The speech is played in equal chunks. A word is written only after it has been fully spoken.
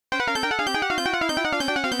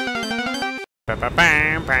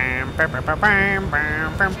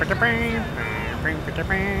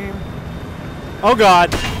Oh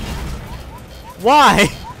God! Why?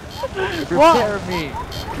 Repair me!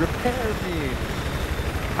 Repair me!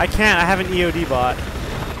 I can't. I have an EOD bot.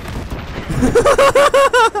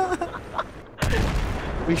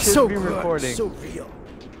 We should be recording. So real.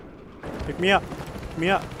 Pick me up. Pick me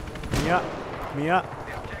up. Pick me up. Pick me up.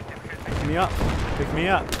 Pick me up. Pick me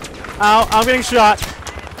up. Ow! I'm getting shot.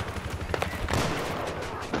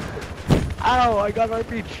 Ow! I got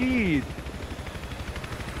RPG'd.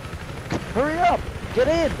 Hurry up! Get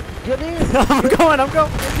in! Get in! I'm going. I'm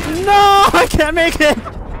going. No! I can't make it.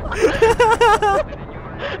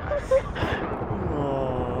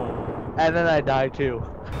 Oh. And then I die too.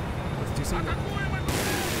 Let's do something.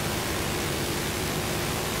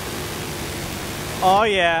 Oh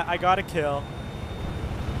yeah, I got a kill.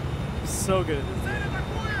 So good at this game.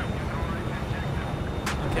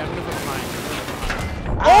 Okay, I'm gonna put mine.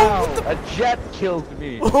 Ow! A jet killed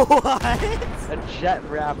me. What? A jet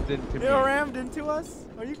rammed into me. It rammed into us?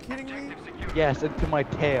 Are you kidding me? Yes, into my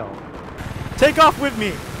tail. Take off with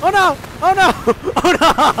me! Oh no! Oh no! Oh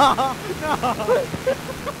no! No!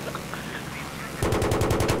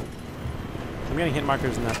 I'm getting hit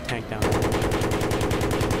markers in that tank down there.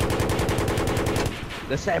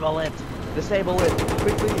 Disable it! Disable it!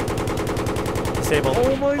 Quickly! Disable.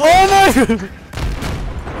 Oh my god! Oh my god!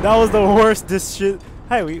 That was the worst shit.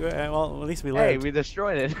 Hey, well, at least we lived. Hey, we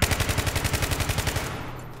destroyed it.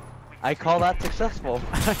 I call that successful.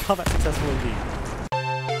 I call that successful indeed.